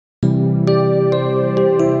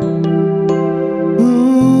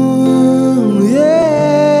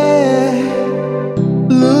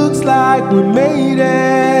we made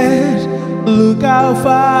it. Look how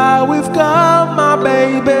far we've come, my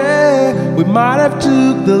baby. We might have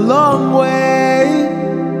took the long way,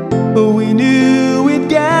 but we knew we'd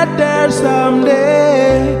get there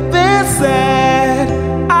someday. They said,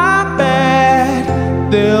 I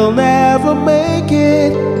bet they'll never make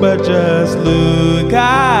it, but just look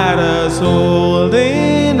at us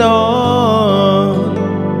holding on.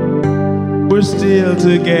 We're still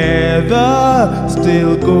together,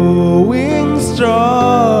 still going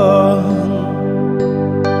strong.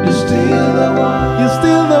 You're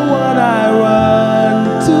still the one I run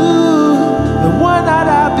to, the one that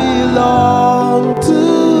I belong to.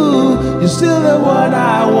 You're still the one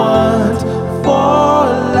I want for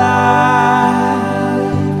life.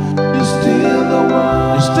 You're still the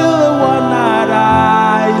one that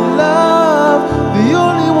I love, the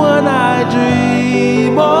only one I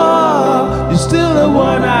dream of. You're still the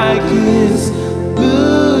one I kiss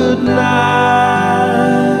goodnight.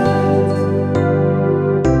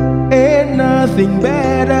 Ain't nothing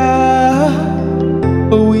better,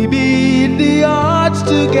 we beat the odds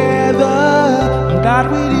together. I'm glad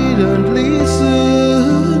we didn't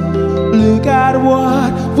listen. Look at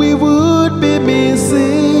what we would be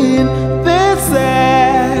missing. They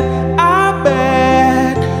said, I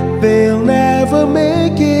bet they'll never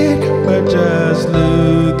make it, but just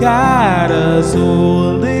look at us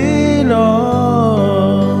holding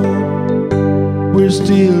on. We're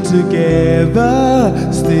still together,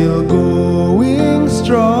 still going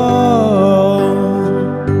strong.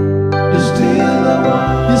 You're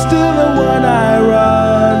still the one I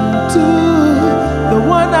run to, the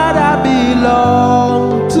one that I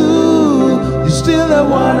belong to. You're still the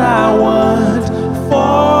one I want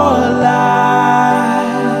for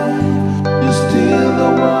life. You're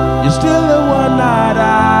still the one that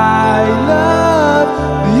I love,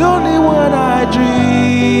 the only one I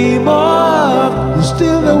dream of. You're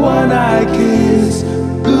still the one I kiss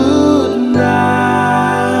goodnight.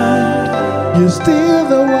 You're still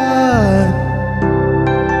the one.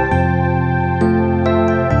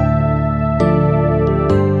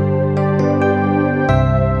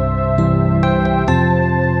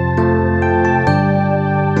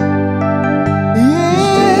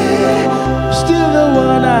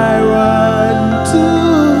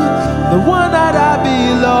 The one that I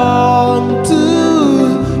belong to.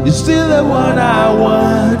 You're still the one I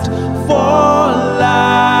want for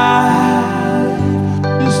life.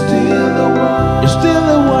 You're still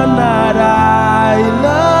the one that I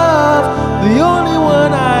love, the only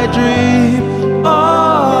one I dream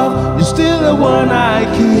of. You're still the one I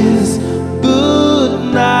kiss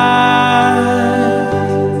goodnight.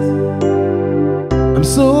 I'm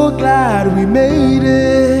so glad we made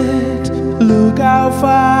it. Look how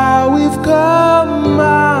far we've come,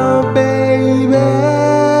 my baby.